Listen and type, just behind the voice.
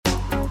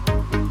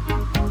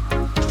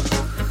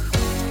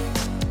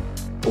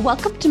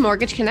Welcome to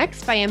Mortgage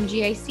Connects by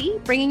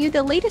MGIC, bringing you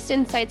the latest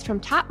insights from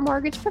top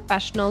mortgage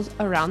professionals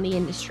around the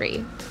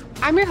industry.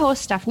 I'm your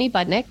host, Stephanie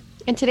Budnick,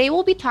 and today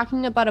we'll be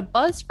talking about a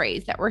buzz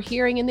phrase that we're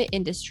hearing in the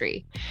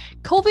industry,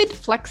 COVID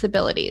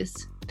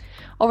flexibilities.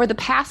 Over the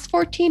past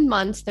 14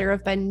 months, there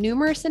have been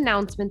numerous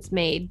announcements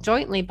made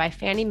jointly by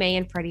Fannie Mae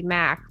and Freddie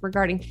Mac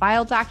regarding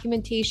file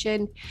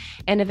documentation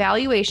and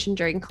evaluation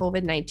during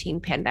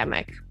COVID-19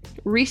 pandemic.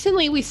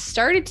 Recently, we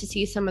started to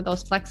see some of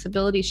those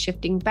flexibilities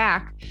shifting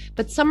back,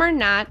 but some are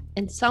not,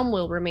 and some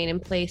will remain in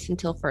place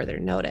until further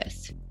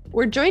notice.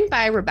 We're joined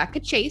by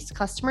Rebecca Chase,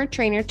 customer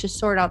trainer, to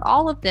sort out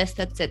all of this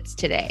that sits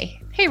today.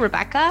 Hey,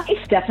 Rebecca.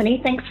 Hey,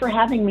 Stephanie. Thanks for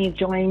having me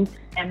join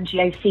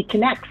MGIC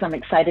Connects. I'm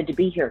excited to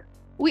be here.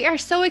 We are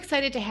so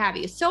excited to have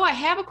you. So I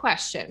have a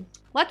question.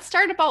 Let's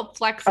start about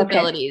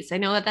flexibilities. Okay. I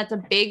know that that's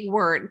a big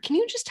word. Can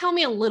you just tell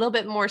me a little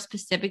bit more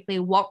specifically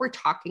what we're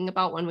talking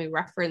about when we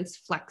reference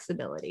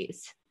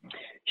flexibilities?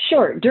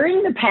 Sure.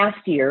 During the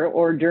past year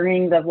or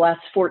during the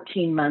last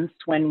 14 months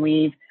when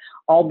we've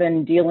all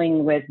been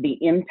dealing with the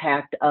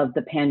impact of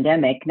the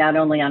pandemic, not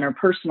only on our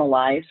personal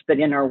lives, but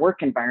in our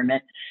work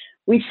environment,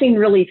 we've seen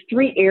really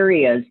three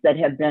areas that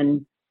have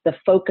been the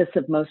focus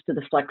of most of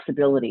the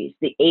flexibilities: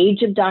 the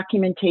age of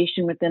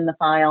documentation within the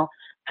file,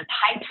 the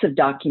types of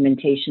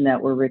documentation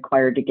that we're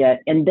required to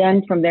get, and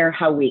then from there,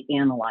 how we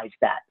analyze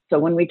that. So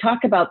when we talk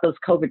about those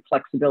COVID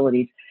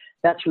flexibilities,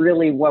 that's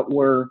really what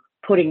we're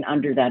putting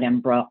under that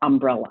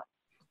umbrella.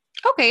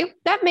 Okay,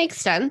 that makes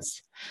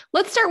sense.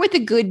 Let's start with the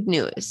good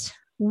news.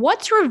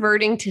 What's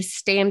reverting to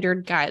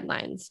standard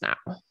guidelines now?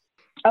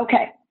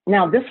 Okay,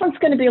 now this one's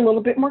going to be a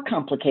little bit more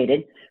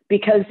complicated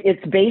because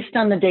it's based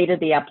on the date of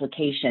the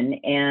application,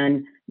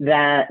 and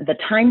the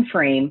time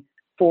frame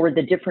for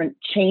the different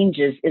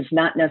changes is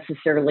not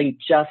necessarily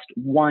just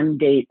one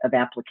date of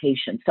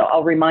application. So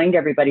I'll remind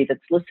everybody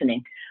that's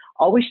listening,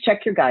 always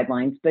check your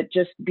guidelines, but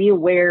just be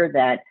aware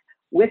that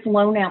with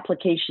loan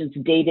applications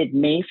dated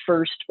May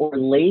 1st or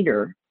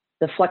later,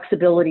 the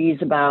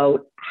flexibilities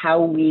about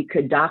how we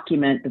could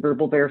document the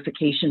verbal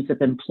verifications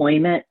of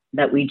employment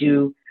that we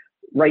do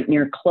right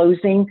near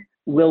closing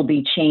will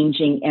be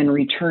changing and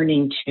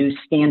returning to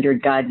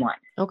standard guidelines.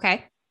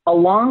 Okay.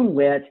 Along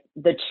with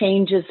the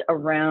changes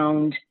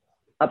around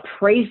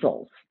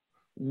appraisals,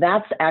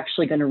 that's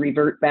actually going to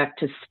revert back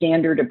to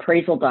standard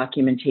appraisal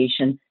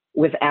documentation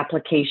with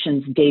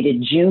applications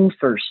dated June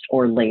 1st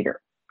or later.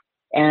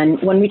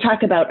 And when we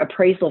talk about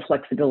appraisal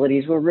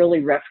flexibilities, we're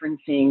really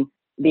referencing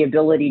the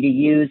ability to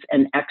use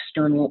an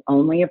external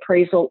only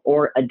appraisal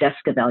or a desk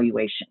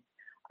evaluation.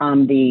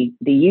 The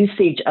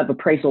usage of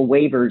appraisal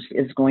waivers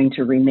is going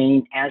to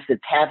remain as it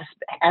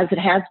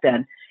has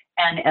been.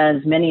 And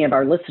as many of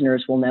our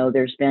listeners will know,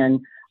 there's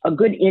been a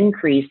good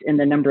increase in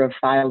the number of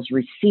files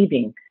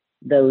receiving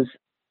those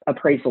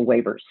appraisal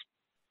waivers.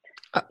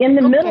 In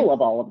the middle of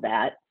all of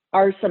that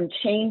are some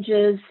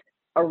changes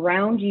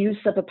around use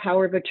of a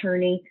power of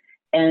attorney,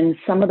 and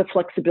some of the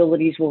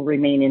flexibilities will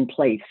remain in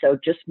place. So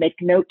just make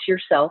note to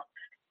yourself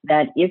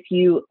that if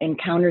you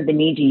encounter the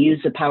need to use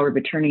a power of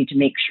attorney, to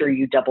make sure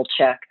you double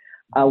check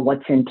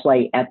what's in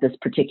play at this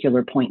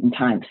particular point in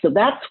time. So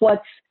that's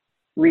what's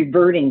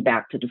reverting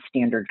back to the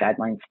standard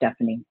guidelines,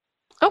 Stephanie.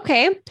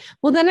 Okay.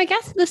 Well, then I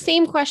guess the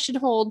same question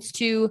holds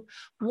to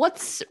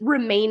what's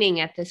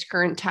remaining at this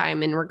current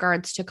time in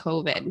regards to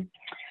COVID.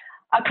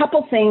 A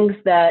couple things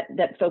that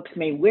folks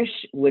may wish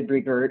would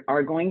revert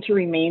are going to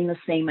remain the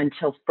same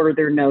until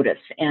further notice.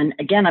 And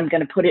again, I'm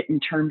going to put it in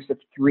terms of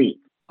three.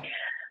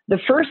 The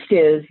first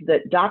is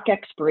that doc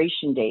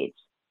expiration dates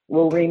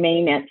will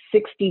remain at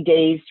 60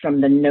 days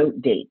from the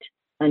note date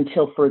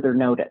until further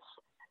notice.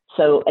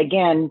 So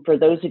again, for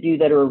those of you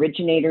that are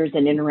originators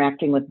and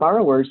interacting with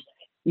borrowers,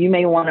 you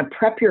may want to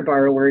prep your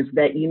borrowers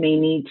that you may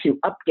need to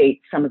update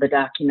some of the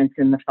documents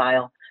in the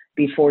file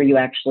before you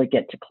actually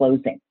get to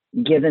closing,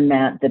 given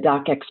that the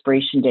doc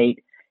expiration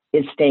date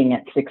is staying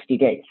at 60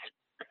 days.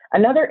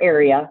 Another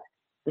area,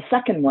 the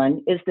second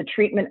one, is the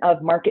treatment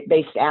of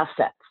market-based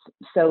assets.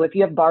 So if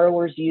you have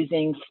borrowers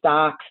using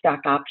stock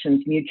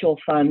options, mutual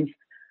funds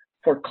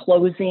for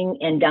closing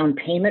and down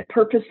payment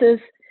purposes,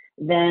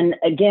 then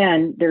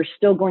again, they're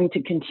still going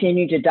to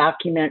continue to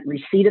document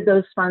receipt of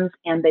those funds,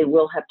 and they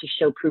will have to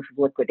show proof of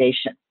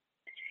liquidation.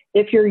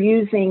 If you're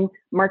using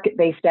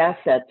market-based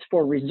assets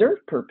for reserve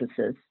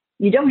purposes,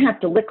 you don't have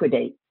to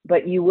liquidate,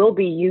 but you will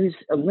be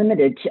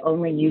limited to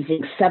only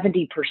using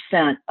 70%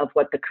 of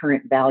what the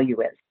current value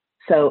is.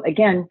 So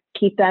again,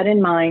 keep that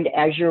in mind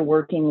as you're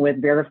working with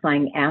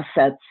verifying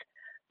assets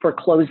for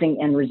closing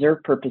and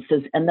reserve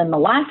purposes. And then the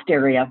last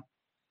area,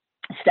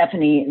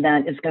 Stephanie,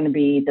 that is going to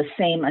be the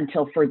same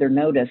until further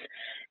notice,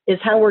 is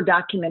how we're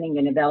documenting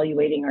and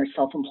evaluating our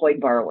self-employed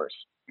borrowers.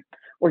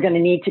 We're going to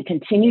need to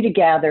continue to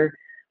gather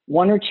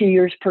 1 or 2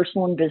 years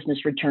personal and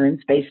business returns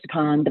based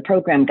upon the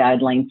program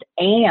guidelines,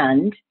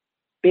 and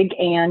big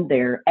and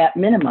there, at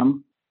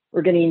minimum,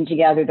 we're going to need to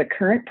gather the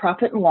current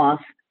profit and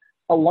loss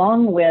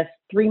along with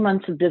 3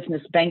 months of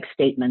business bank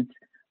statements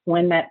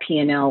when that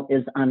P&L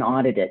is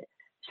unaudited.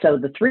 So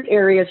the three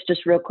areas,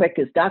 just real quick,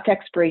 is doc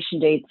expiration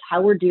dates,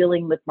 how we're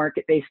dealing with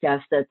market-based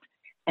assets,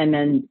 and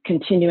then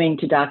continuing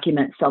to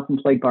document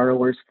self-employed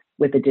borrowers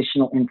with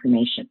additional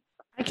information.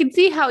 I can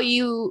see how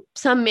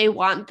some may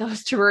want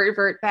those to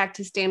revert back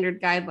to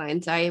standard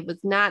guidelines. I was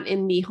not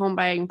in the home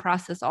buying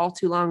process all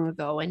too long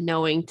ago, and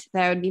knowing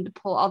that I would need to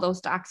pull all those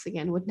docs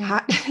again would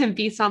not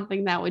be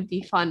something that would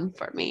be fun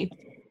for me.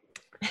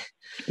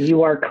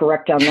 You are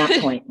correct on that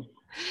point.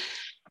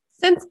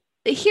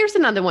 Here's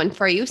another one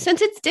for you.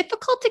 Since it's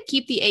difficult to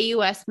keep the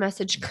AUS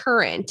message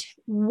current,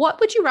 what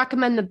would you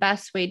recommend the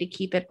best way to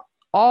keep it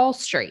all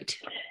straight?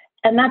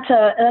 And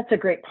that's a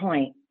great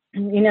point.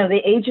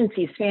 The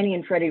agencies, Fannie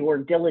and Freddie,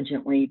 work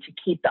diligently to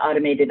keep the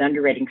automated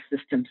underwriting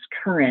systems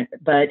current,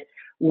 but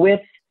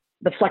with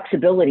the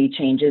flexibility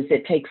changes,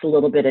 it takes a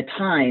little bit of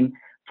time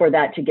for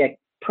that to get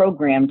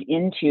programmed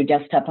into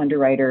Desktop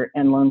Underwriter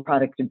and Loan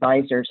Product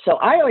Advisor. So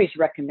I always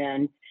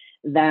recommend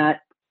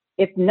that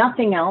if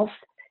nothing else,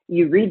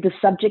 you read the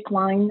subject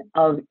line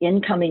of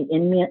incoming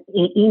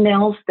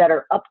emails that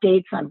are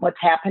updates on what's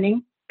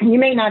happening. You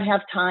may not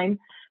have time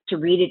to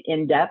read it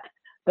in depth,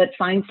 but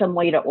find some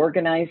way to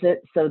organize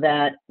it so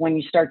that when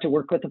you start to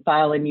work with the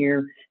file and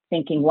you're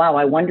thinking, wow,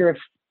 I wonder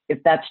if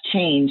that's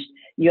changed,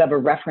 you have a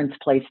reference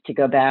place to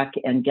go back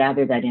and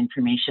gather that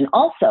information.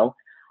 Also,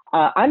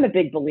 I'm a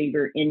big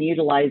believer in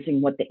utilizing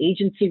what the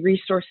agency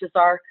resources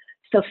are.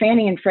 So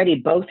Fannie and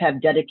Freddie both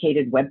have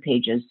dedicated web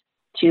pages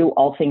to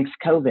all things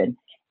COVID,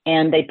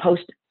 and they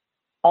post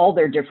all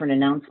their different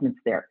announcements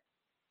there.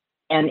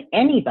 And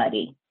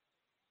anybody,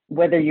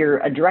 whether you're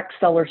a direct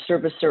seller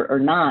servicer or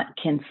not,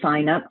 can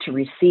sign up to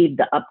receive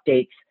the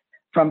updates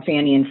from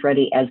Fannie and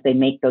Freddie as they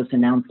make those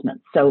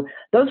announcements. So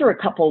those are a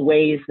couple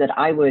ways that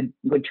I would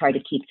try to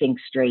keep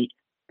things straight,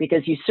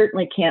 because you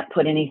certainly can't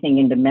put anything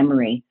into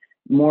memory.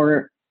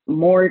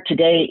 More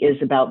today is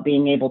about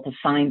being able to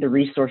find the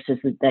resources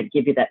that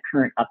give you that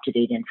current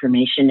up-to-date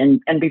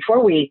information. And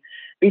before we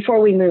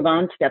move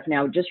on, Steph,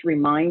 now just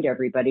remind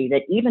everybody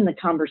that even the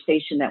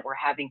conversation that we're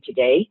having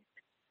today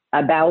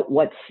about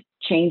what's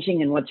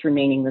changing and what's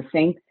remaining the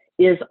same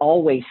is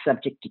always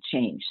subject to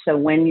change. So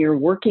when you're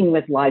working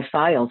with live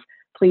files,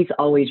 please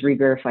always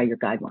re-verify your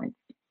guidelines.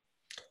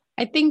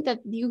 I think that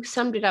you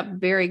summed it up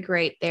very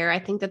great there. I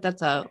think that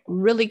that's a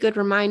really good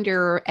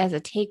reminder as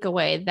a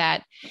takeaway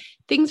that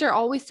things are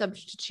always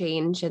subject to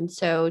change. And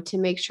so to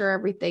make sure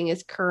everything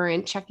is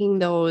current, checking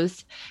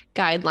those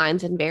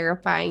guidelines and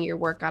verifying your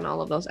work on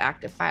all of those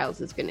active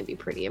files is going to be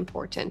pretty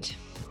important.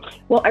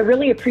 Well, I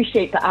really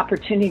appreciate the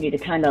opportunity to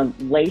kind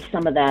of lay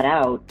some of that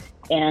out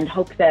and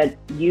hope that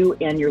you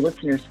and your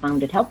listeners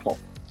found it helpful.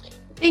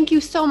 Thank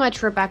you so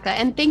much, Rebecca.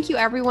 And thank you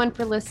everyone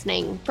for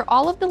listening. For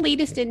all of the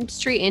latest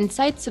industry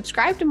insights,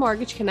 subscribe to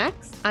Mortgage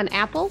Connects on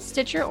Apple,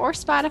 Stitcher, or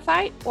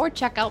Spotify, or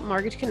check out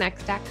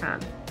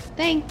mortgageconnects.com.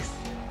 Thanks.